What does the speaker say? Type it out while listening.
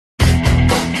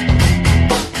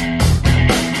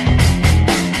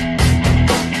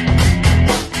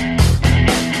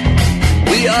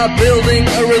are building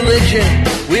a religion.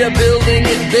 We are building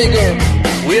it bigger.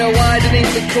 We are widening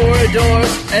the corridors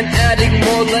and adding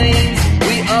more lanes.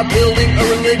 We are building a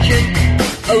religion,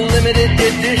 a limited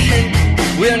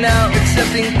edition. We are now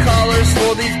accepting callers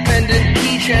for these pendant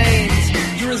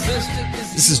keychains. To resist it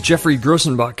is... This is Jeffrey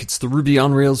Grossenbach. It's the Ruby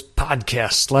on Rails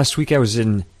podcast. Last week I was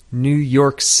in New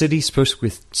York City, supposed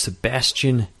with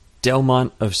Sebastian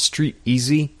Delmont of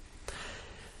StreetEasy.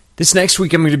 This next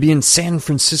week I'm going to be in San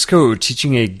Francisco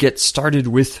teaching a Get Started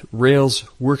with Rails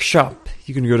workshop.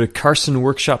 You can go to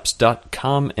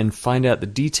carsonworkshops.com and find out the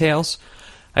details.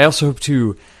 I also hope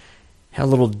to have a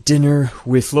little dinner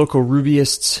with local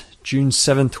Rubyists June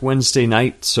 7th, Wednesday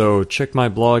night, so check my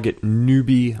blog at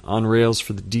Newbie on Rails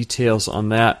for the details on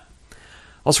that. I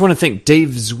also want to thank Dave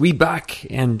Zwiebach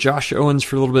and Josh Owens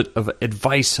for a little bit of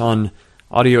advice on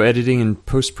audio editing and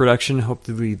post-production.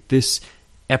 Hopefully this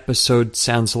episode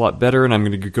sounds a lot better, and I'm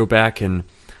going to go back and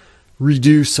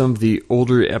redo some of the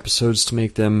older episodes to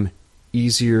make them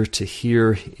easier to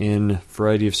hear in a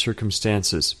variety of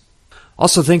circumstances.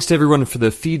 Also, thanks to everyone for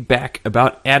the feedback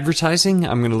about advertising.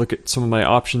 I'm going to look at some of my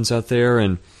options out there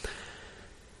and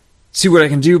see what I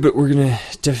can do, but we're going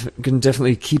to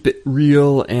definitely keep it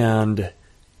real and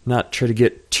not try to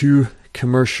get too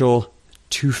commercial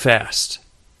too fast.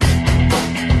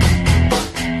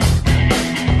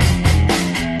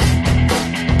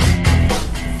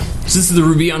 So this is the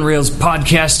Ruby on Rails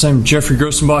podcast. I'm Jeffrey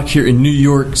Grossenbach here in New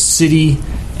York City,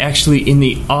 actually in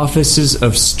the offices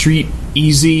of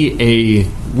StreetEasy, a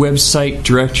website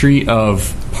directory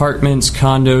of apartments,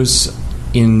 condos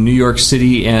in New York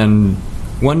City, and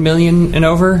 1 million and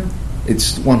over?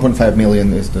 It's 1.5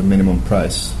 million is the minimum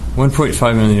price.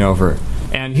 1.5 million over.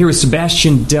 And here with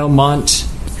Sebastian Delmont,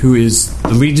 who is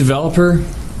the lead developer.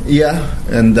 Yeah,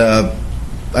 and I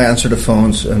answer the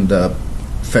phones and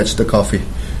fetch the coffee.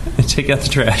 And take out the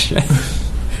trash.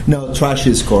 No, trash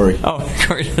is Corey. Oh,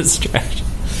 Corey does trash.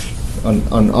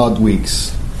 On odd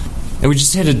weeks. And we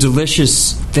just had a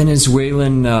delicious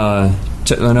Venezuelan... no,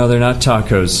 they're not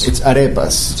tacos. It's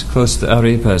arepas. It's close to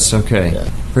arepas, okay. Yeah.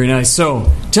 Very nice.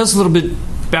 So, tell us a little bit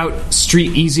about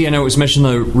StreetEasy. I know it was mentioned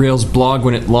on the Rails blog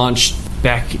when it launched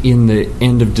back in the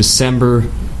end of December.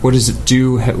 What does it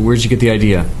do? Where did you get the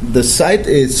idea? The site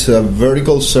is a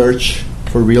vertical search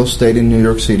for real estate in New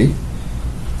York City.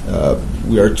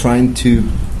 We are trying to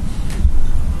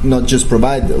not just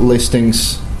provide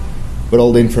listings, but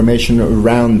all the information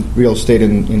around real estate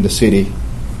in the city,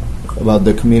 about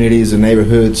the communities, the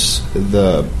neighborhoods.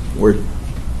 We're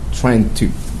trying to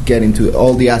get into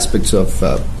all the aspects of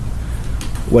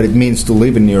what it means to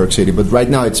live in New York City. But right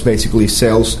now it's basically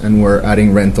sales, and we're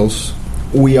adding rentals.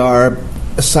 We are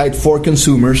a site for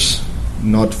consumers,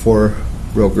 not for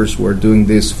brokers. We're doing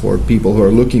this for people who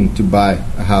are looking to buy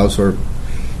a house, or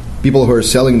people who are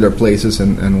selling their places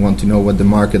and want to know what the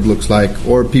market looks like,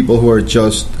 or people who are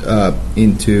just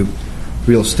into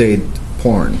real estate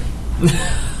porn.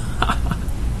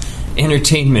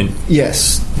 Entertainment.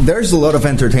 Yes, there's a lot of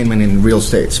entertainment in real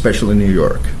estate, especially in New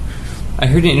York. I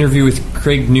heard an interview with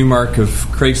Craig Newmark of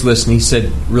Craigslist, and he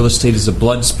said real estate is a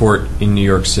blood sport in New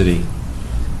York City.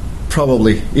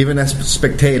 Probably. Even as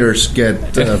spectators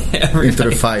get into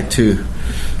the fight, too.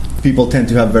 People tend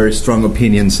to have very strong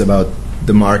opinions about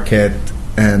the market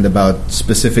and about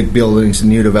specific buildings and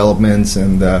new developments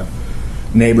and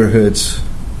neighborhoods,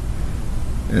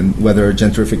 and whether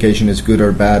gentrification is good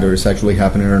or bad, or is actually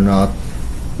happening or not,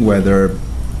 whether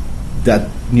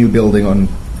that new building on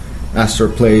Astor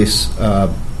Place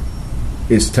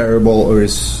is terrible or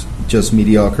is just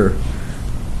mediocre.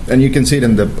 And you can see it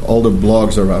in all the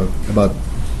blogs about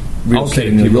real estate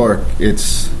in New York.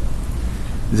 It's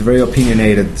a very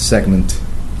opinionated segment.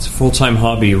 It's a full-time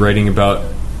hobby, writing about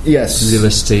real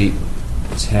estate.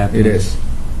 It's happening. It is.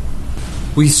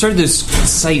 We started this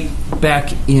site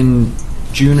back in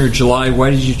June or July. Why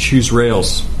did you choose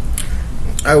Rails?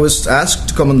 I was asked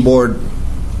to come on board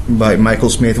by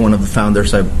Michael Smith, one of the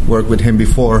founders. I've worked with him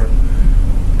before.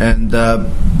 And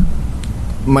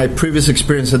my previous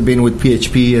experience had been with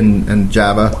PHP and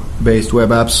Java-based web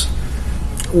apps.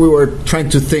 We were trying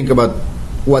to think about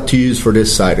what to use for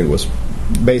this site. It was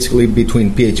basically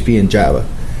between PHP and Java.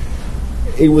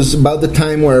 It was about the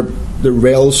time where the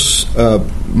Rails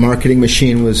marketing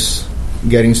machine was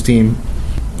getting steam.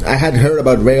 I had heard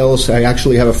about Rails. I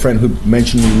actually have a friend who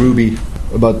mentioned Ruby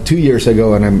about 2 years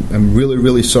ago, and I'm really,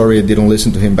 really sorry I didn't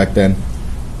listen to him back then,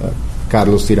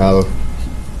 Carlos Tirado.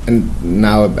 And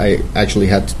now I actually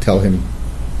had to tell him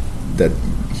that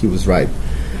he was right.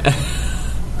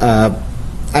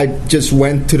 I just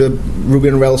went to the Ruby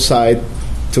on Rails site,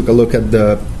 took a look at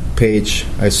the page.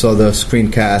 I saw the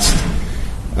screencast.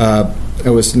 I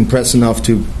was impressed enough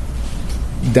to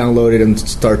download it and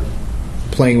start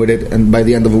playing with it. And by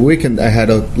the end of the weekend, I had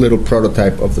a little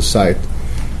prototype of the site.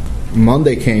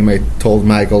 Monday came, I told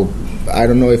Michael, I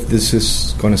don't know if this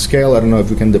is going to scale. I don't know if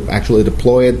we can actually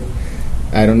deploy it.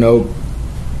 I don't know,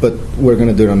 but we're going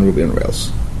to do it on Ruby on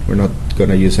Rails. We're not going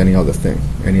to use any other thing,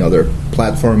 any other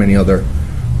platform, any other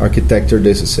architecture.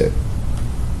 This is it.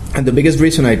 And the biggest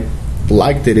reason I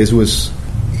liked it was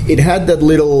it had that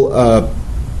little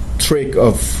trick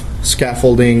of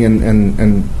scaffolding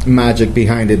and magic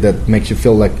behind it that makes you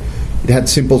feel like it had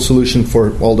simple solution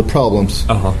for all the problems.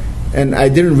 And I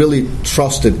didn't really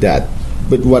trusted that.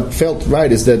 But what felt right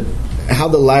is that how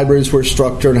the libraries were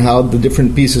structured and how the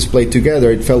different pieces played together,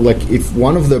 it felt like if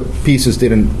one of the pieces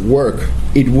didn't work,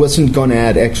 it wasn't going to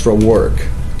add extra work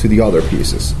to the other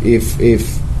pieces.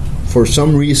 If for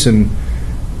some reason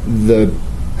the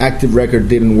active record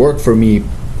didn't work for me,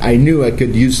 I knew I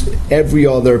could use every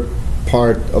other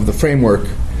part of the framework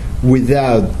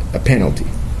without a penalty.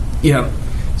 Yeah.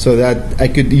 So that I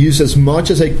could use as much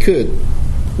as I could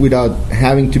without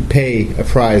having to pay a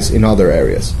price in other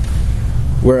areas.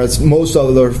 Whereas most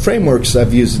other frameworks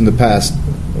I've used in the past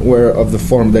were of the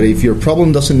form that if your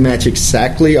problem doesn't match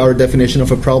exactly our definition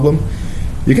of a problem,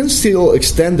 you can still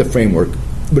extend the framework,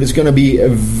 but it's going to be a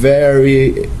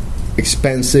very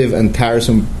expensive and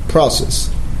tiresome process.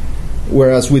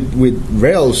 Whereas with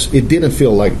Rails, it didn't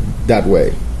feel like that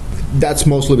way. That's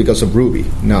mostly because of Ruby.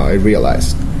 Now I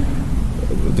realized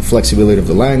the flexibility of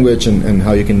the language and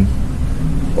how you can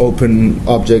open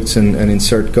objects and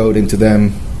insert code into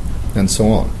them and so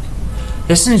on.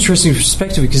 That's an interesting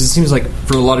perspective because it seems like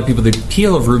for a lot of people the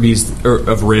appeal of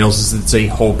of Rails is that it's a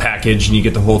whole package and you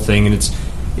get the whole thing and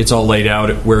it's all laid out,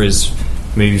 whereas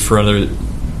maybe for other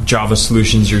Java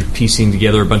solutions you're piecing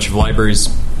together a bunch of libraries.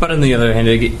 But on the other hand,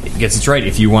 it gets it right.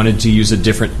 If you wanted to use a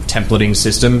different templating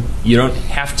system, you don't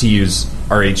have to use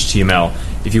our HTML.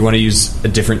 If you want to use a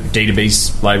different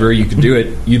database library, you can do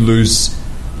it. You lose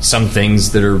some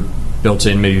things that are built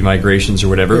in, maybe migrations or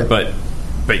whatever, but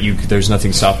there's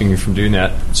nothing stopping you from doing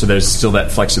that. So there's still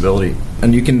that flexibility.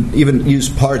 And you can even use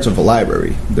parts of a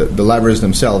library. The libraries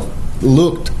themselves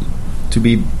looked to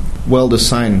be well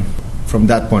designed from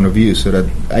that point of view, so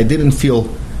that I didn't feel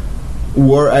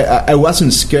I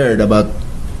wasn't scared about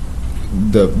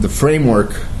the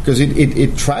framework because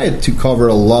it tried to cover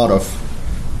a lot of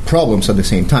problems at the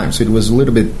same time. So it was a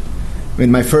little bit. I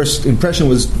mean, my first impression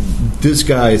was these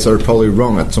guys are probably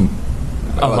wrong at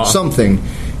about something,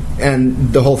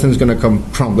 and the whole thing's going to come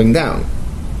crumbling down.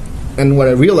 And what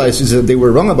I realized is that they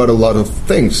were wrong about a lot of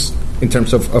things in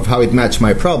terms of how it matched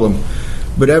my problem,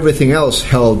 but everything else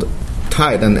held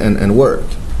tight and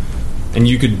worked. And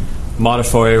you could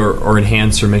modify or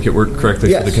enhance or make it work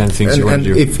correctly for the kind of things you want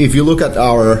to do. If you look at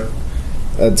our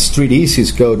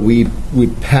StreetEasy's code, we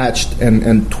patched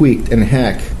and tweaked and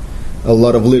hacked a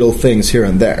lot of little things here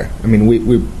and there. I mean,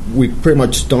 we pretty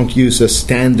much don't use a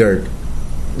standard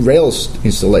Rails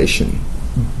installation,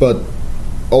 but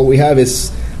all we have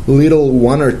is little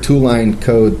 1 or 2 line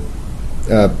code,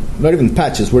 not even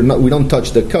patches. We don't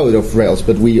touch the code of Rails,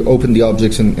 but we open the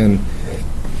objects and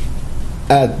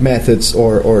add methods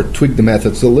or tweak the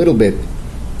methods a little bit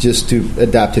just to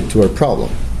adapt it to our problem.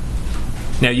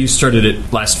 Now, you started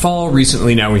it last fall.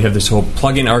 Recently, now we have this whole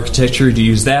plugin architecture. Do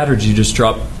you use that, or do you just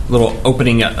drop little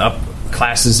opening up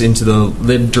classes into the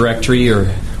lib directory?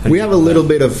 Or we have a little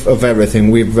bit of everything.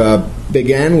 We've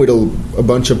began with a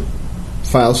bunch of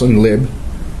files on lib.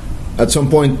 At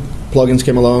some point, plugins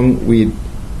came along. We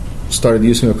started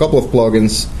using a couple of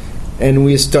plugins, and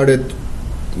we started,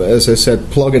 as I said,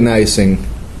 pluginizing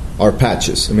our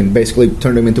patches. I mean, basically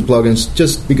turn them into plugins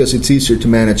just because it's easier to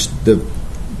manage the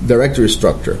directory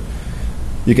structure.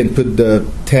 You can put the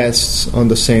tests on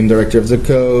the same directory of the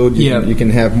code. You can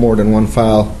have more than one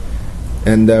file.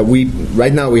 And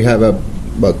right now we have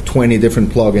about 20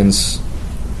 different plugins.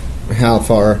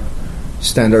 Half are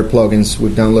standard plugins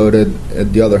we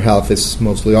downloaded. The other half is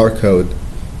mostly our code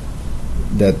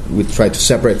that we try to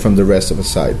separate from the rest of the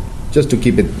site, just to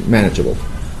keep it manageable.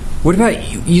 What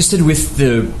about, you said with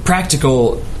the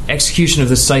practical execution of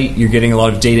the site, you're getting a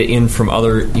lot of data in from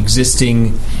other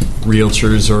existing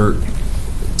realtors or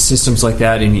systems like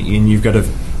that, and you've got to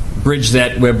bridge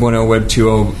that Web 1.0, Web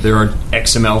 2.0. There are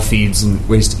XML feeds and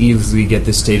ways to easily get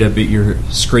this data, but you're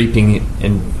scraping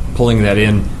and pulling that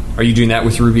in. Are you doing that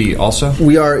with Ruby also?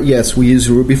 We are, yes. We use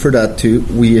Ruby for that too.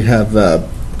 We have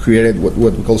created what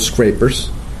we call scrapers,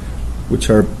 which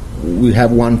are, we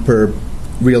have one per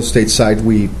real estate site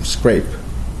we scrape.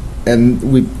 And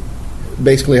we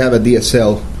basically have a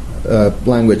DSL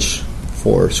language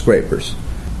for scrapers.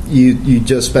 You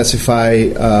just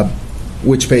specify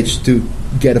which page to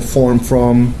get a form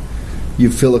from. You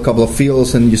fill a couple of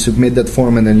fields and you submit that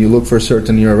form, and then you look for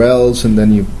certain URLs, and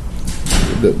then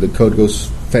the code goes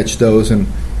fetch those and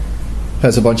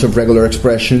has a bunch of regular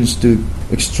expressions to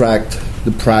extract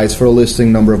the price for a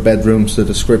listing, number of bedrooms, the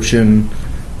description,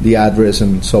 the address,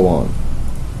 and so on.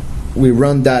 We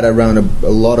run that around a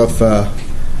lot of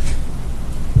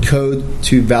code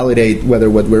to validate whether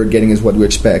what we're getting is what we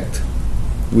expect.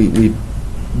 We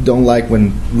don't like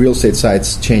when real estate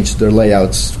sites change their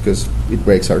layouts because it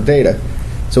breaks our data.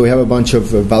 So we have a bunch of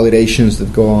validations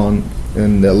that go on,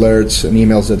 and alerts and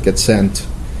emails that get sent.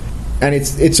 And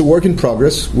it's a work in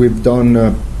progress. We've done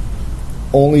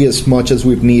only as much as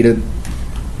we've needed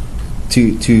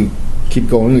to keep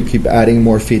going. We keep adding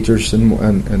more features,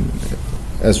 and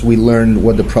as we learn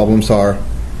what the problems are,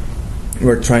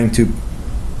 we're trying to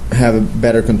have a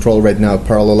better control right now,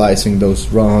 parallelizing those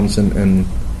runs and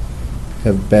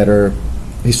have better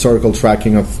historical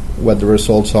tracking of what the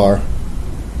results are.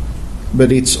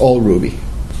 But it's all Ruby.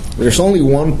 There's only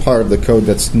one part of the code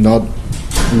that's not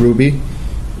Ruby.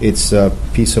 It's a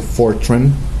piece of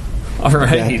Fortran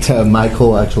that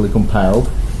Michael actually compiled.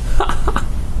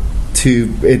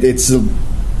 It's a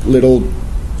little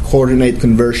coordinate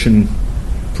conversion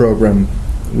program.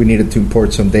 We needed to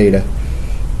import some data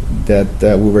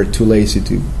that we were too lazy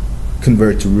to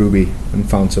convert to Ruby, and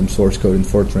found some source code in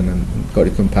Fortran and got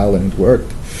it compiled, and it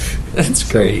worked. That's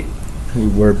great.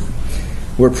 We're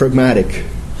pragmatic.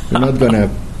 We're not going to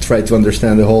try to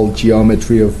understand the whole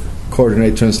geometry of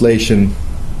coordinate translation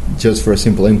just for a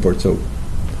simple import. So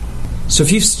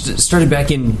if you've started back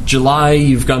in July,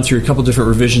 you've gone through a couple different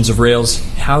revisions of Rails.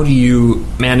 How do you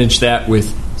manage that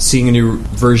with seeing a new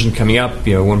version coming up,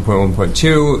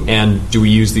 1.1.2, and do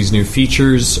we use these new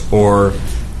features, or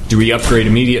do we upgrade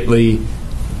immediately?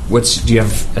 Do you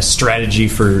have a strategy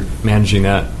for managing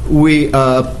that?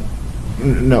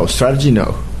 No strategy.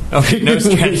 No. Okay, no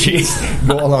strategy.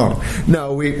 Go along.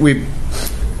 No,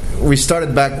 we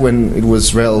started back when it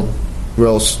was Rails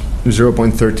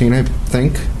 0.13, I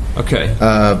think. Okay.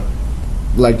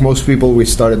 Like most people, we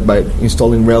started by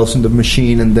installing Rails in the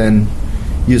machine and then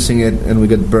using it, and we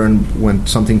got burned when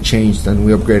something changed, and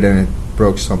we upgraded and it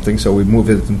broke something, so we moved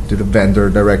it into the vendor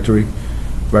directory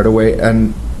right away.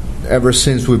 And ever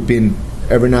since, we've been,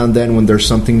 every now and then when there's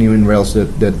something new in Rails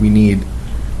that we need,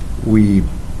 we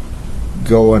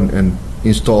go and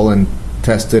install and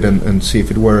test it and see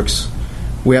if it works.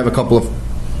 We have a couple of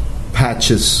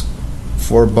patches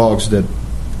for bugs that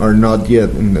are not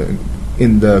yet in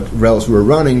the Rails we're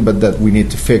running, but that we need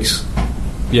to fix.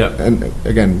 Yeah. And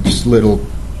again, just little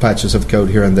patches of code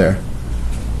here and there.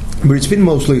 But it's been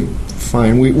mostly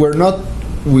fine. We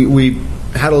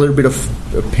had a little bit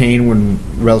of pain when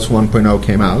Rails 1.0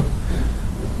 came out.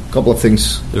 A couple of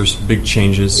things. There's big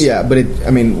changes. Yeah, but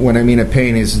when I mean a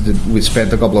pain is that we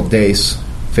spent a couple of days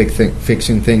fixing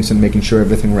things and making sure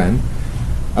everything ran.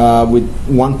 With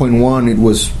 1.1, it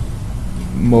was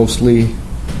mostly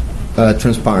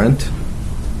transparent.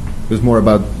 It was more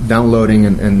about downloading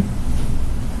and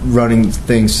running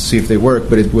things to see if they work,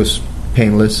 but it was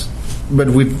painless. But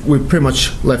we've pretty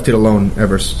much left it alone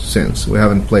ever since. We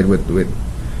haven't played with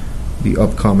the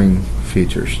upcoming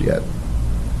features yet.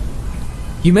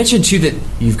 You mentioned too that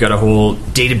you've got a whole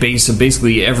database of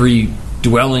basically every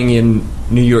dwelling in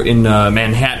New York, in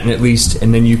Manhattan at least,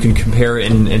 and then you can compare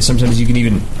it, and sometimes you can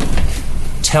even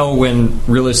tell when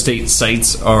real estate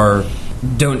sites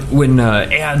when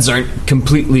ads aren't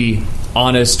completely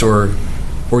honest, or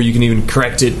you can even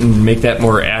correct it and make that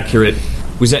more accurate.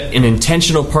 Was that an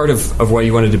intentional part of why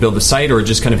you wanted to build the site, or it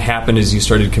just kind of happened as you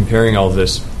started comparing all of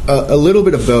this? A little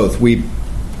bit of both. We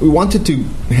wanted to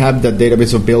have that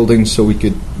database of buildings so we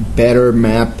could better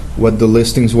map what the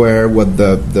listings were, what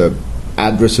the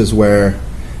addresses were.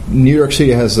 New York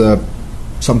City has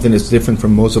something that's different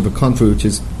from most of the country, which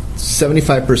is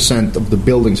 75% of the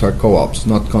buildings are co-ops,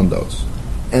 not condos.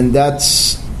 And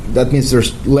that means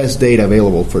there's less data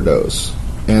available for those.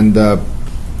 And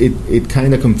it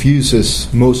kind of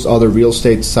confuses most other real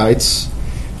estate sites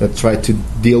that try to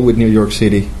deal with New York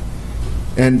City.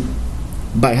 And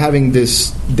by having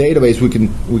this database, we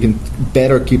can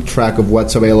better keep track of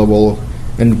what's available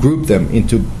and group them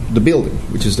into the building,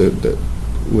 which is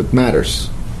what matters.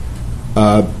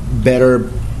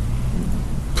 Better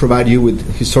provide you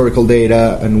with historical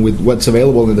data and with what's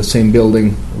available in the same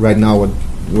building right now.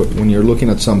 When you're looking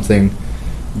at something,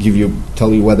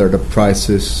 tell you whether the price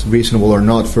is reasonable or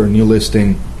not for a new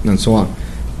listing, and so on.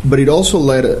 But it also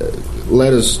let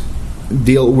us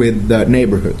deal with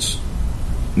neighborhoods.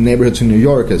 Neighborhoods in New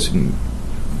York, as in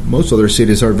most other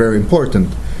cities, are very important,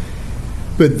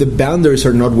 but the boundaries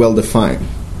are not well defined.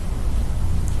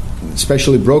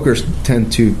 especially brokers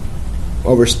tend to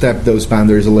overstep those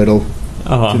boundaries a little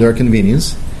to their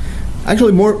convenience.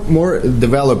 Actually, more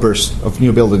developers of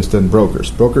new buildings than brokers.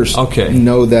 Brokers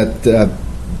know that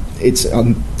it's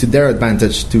to their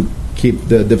advantage to keep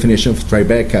the definition of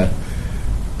Tribeca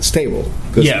stable,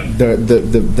 because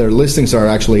their listings are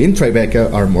actually in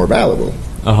Tribeca are more valuable.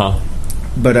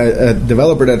 But a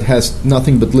developer that has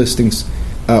nothing but listings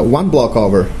one block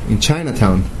over in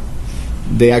Chinatown,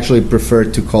 they actually prefer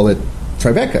to call it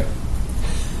Tribeca,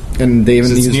 and they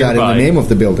even use that in the name of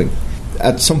the building.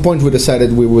 At some point, we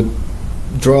decided we would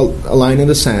draw a line in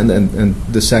the sand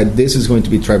and decide this is going to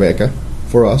be Tribeca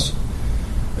for us.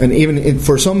 And even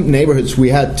for some neighborhoods, we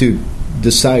had to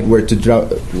decide where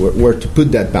to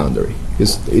put that boundary,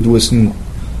 because it wasn't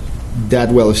that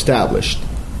well established.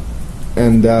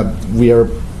 And we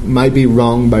might be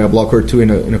wrong by a block or two in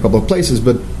a couple of places,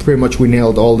 but pretty much we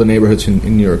nailed all the neighborhoods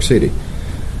in New York City.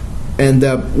 And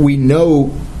we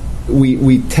know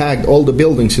we tagged all the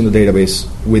buildings in the database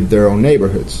with their own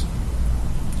neighborhoods.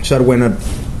 So that when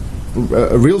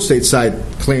a real estate site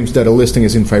claims that a listing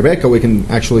is in Tribeca, we can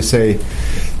actually say,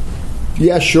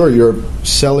 yeah, sure, you're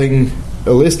selling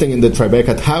a listing in the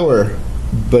Tribeca Tower,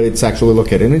 but it's actually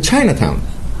located in Chinatown.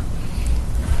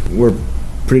 We're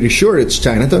pretty sure it's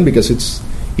Chinatown because it's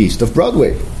east of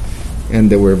Broadway. And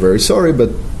they were very sorry, but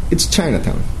it's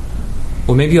Chinatown.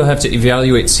 Well, maybe you'll have to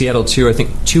evaluate Seattle, too. I think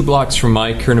 2 blocks from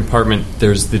my current apartment,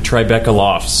 there's the Tribeca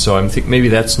Lofts, so I think maybe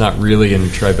that's not really in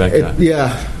Tribeca.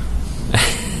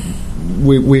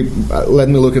 We let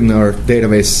me look in our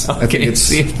database. Okay, I think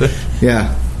it's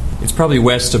it's probably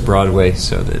west of Broadway,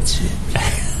 so that's...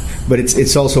 But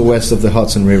it's also west of the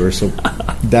Hudson River, so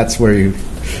that's where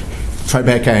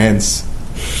Tribeca ends.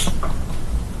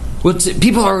 Well,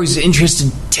 people are always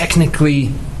interested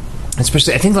technically,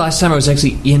 especially, I think the last time I was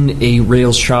actually in a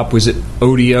Rails shop was at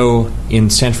Odeo in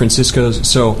San Francisco.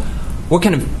 So what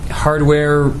kind of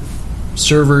hardware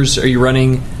servers are you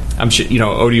running? I'm sure,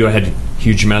 Odeo had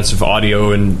huge amounts of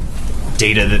audio and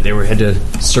data that they had to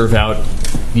serve out.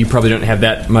 You probably don't have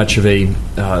that much of a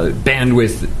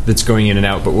bandwidth that's going in and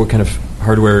out, but what kind of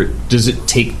hardware does it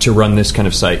take to run this kind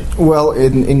of site? Well,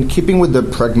 in keeping with the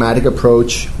pragmatic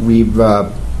approach, we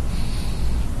browsed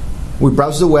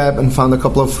the web and found a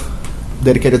couple of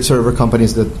dedicated server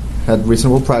companies that had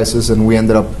reasonable prices, and we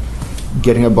ended up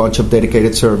getting a bunch of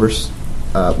dedicated servers.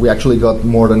 We actually got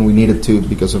more than we needed to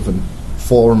because of a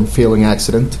form filling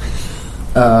accident.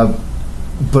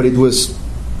 But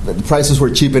the prices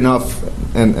were cheap enough,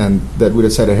 and that we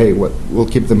decided, hey, we'll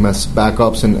keep them as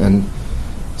backups, and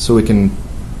so we can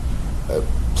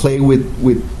play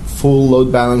with full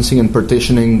load balancing and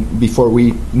partitioning before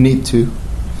we need to.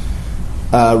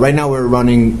 Right now we're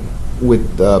running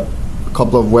with a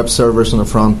couple of web servers on the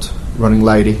front, running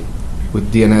Lighty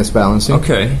with DNS balancing.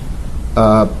 Okay.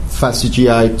 Fast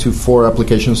CGI to 4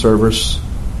 application servers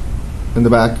in the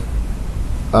back.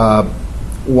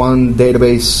 One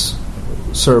database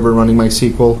server running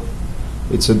MySQL.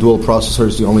 It's a dual processor.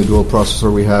 It's the only dual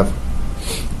processor we have.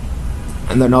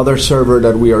 And another server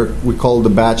that we call the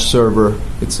batch server.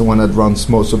 It's the one that runs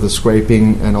most of the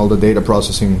scraping and all the data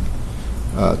processing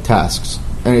tasks.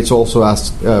 And it's also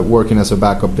working as a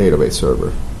backup database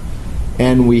server.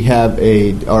 And we have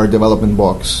our development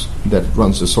box that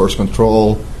runs the source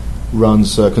control,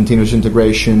 runs continuous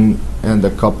integration, and a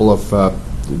couple of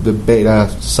the beta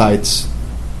sites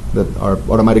that are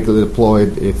automatically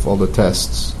deployed. If all the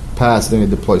tests pass, then it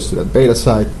deploys to that beta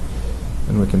site,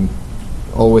 and we can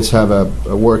always have a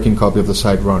working copy of the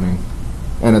site running,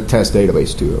 and a test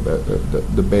database too,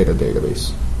 the beta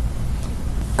database.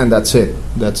 And that's it.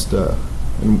 That's a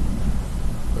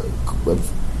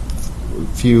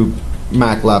few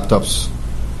Mac laptops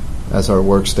as our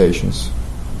workstations.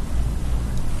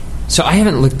 So I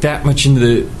haven't looked that much into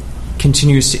the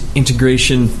continuous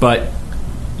integration, but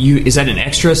is that an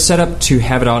extra setup to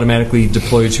have it automatically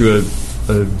deploy to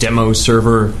a demo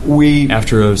server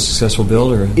after a successful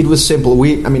build? Or? It was simple.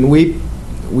 We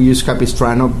used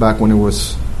Capistrano back when it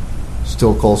was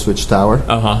still called Switch Tower.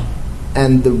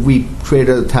 And we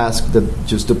created a task that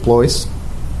just deploys.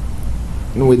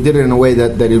 And we did it in a way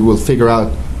that it will figure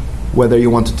out whether you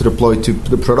wanted to deploy to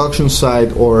the production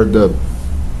site or the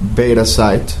beta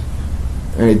site.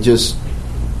 And it's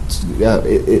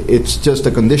just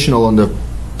a conditional on the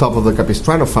top of the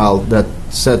Capistrano file that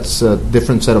sets a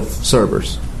different set of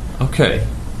servers. Okay.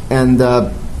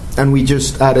 And we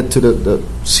just added to the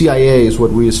CIA is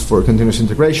what we use for continuous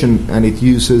integration, and it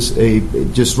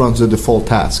just runs the default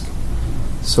task.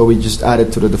 So we just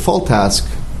added to the default task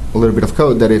a little bit of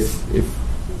code that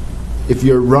if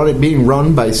you're being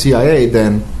run by CIA,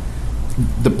 then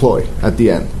deploy at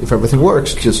the end. If everything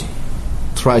works, just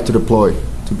try to deploy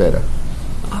to beta.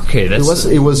 Okay,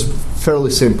 it was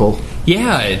fairly simple.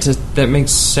 Yeah, that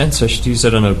makes sense. I should use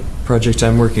that on a project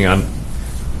I'm working on.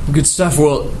 Good stuff.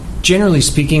 Well, generally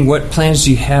speaking, what plans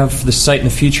do you have for the site in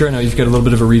the future? I know you've got a little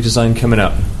bit of a redesign coming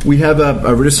up. We have a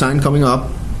redesign coming up.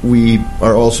 We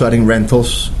are also adding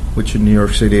rentals, which in New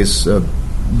York City is a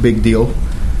big deal.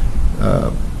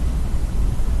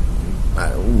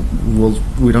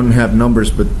 We don't have numbers,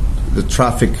 but the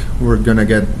traffic we're going to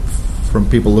get from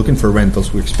people looking for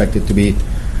rentals, we expect it to be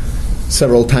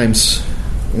several times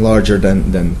larger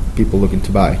than people looking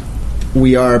to buy.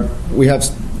 We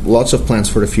have lots of plans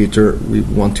for the future. We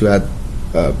want to add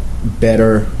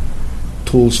better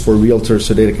tools for realtors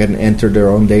so they can enter their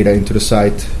own data into the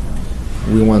site.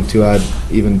 We want to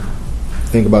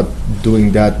think about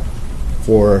doing that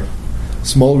for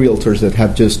small realtors that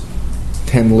have just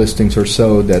 10 listings or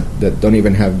so that don't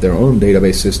even have their own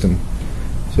database system,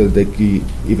 so that they can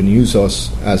even use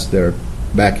us as their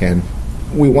backend.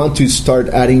 We want to start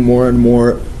adding more and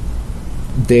more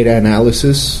data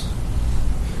analysis,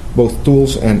 both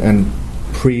tools and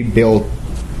pre-built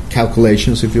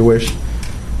calculations, if you wish.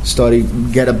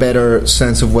 Get a better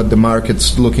sense of what the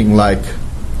market's looking like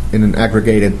in an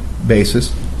aggregated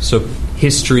basis. So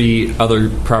history, other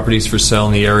properties for sale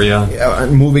in the area.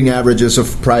 And moving averages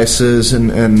of prices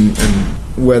and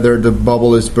whether the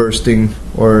bubble is bursting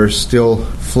or still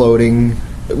floating.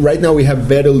 Right now we have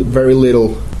very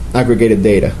little aggregated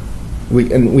data.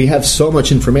 We have so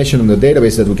much information in the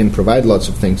database that we can provide lots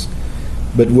of things.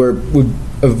 But we've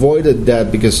avoided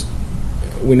that because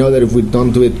we know that if we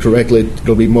don't do it correctly,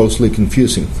 it'll be mostly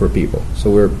confusing for people.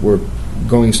 So we're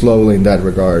going slowly in that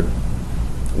regard.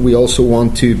 We also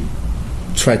want to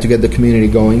try to get the community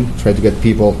going, try to get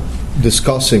people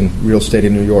discussing real estate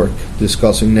in New York,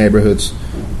 discussing neighborhoods,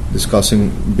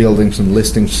 discussing buildings and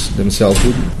listings themselves.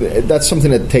 That's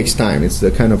something that takes time. It's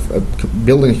the kind of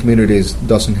building communities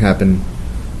doesn't happen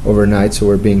overnight, so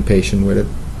we're being patient with it.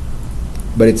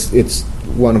 But it's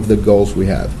one of the goals we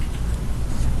have.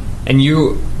 And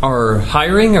you are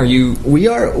hiring? We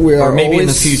are. Or maybe always, in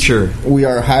the future. We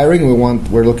are hiring.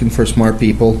 We're looking for smart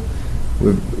people.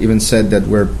 We've even said that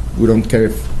we don't care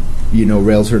if you know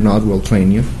Rails or not. We'll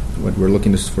train you. What we're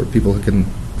looking is for people who can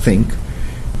think.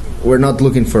 We're not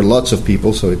looking for lots of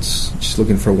people, so it's just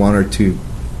looking for one or two.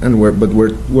 But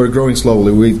we're growing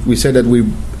slowly. We said that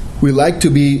we like to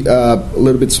be a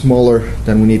little bit smaller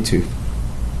than we need to.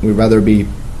 We'd rather be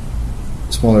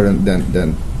smaller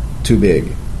than too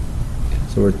big.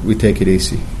 So we take it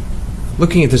easy.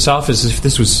 Looking at this office, if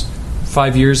this was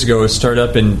 5 years ago, a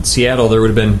startup in Seattle, there would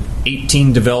have been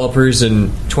 18 developers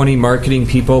and 20 marketing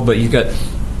people, but you've got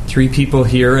 3 people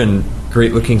here and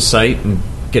great-looking site and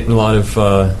getting a lot of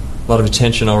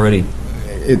attention already.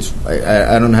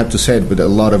 I don't have to say it, but a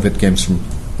lot of it comes from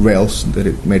Rails, that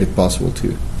it made it possible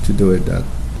to do it that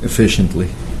efficiently.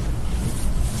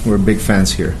 We're big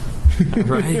fans here.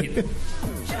 Right.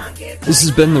 This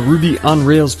has been the Ruby on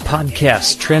Rails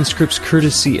podcast. Transcripts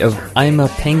courtesy of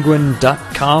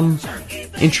imapenguin.com.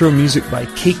 Intro music by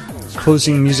Cake.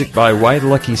 Closing music by Why the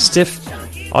Lucky Stiff.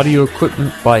 Audio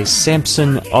equipment by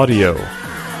Samson Audio.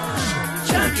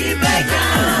 Chunk it back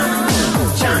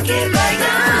down. Chunk it back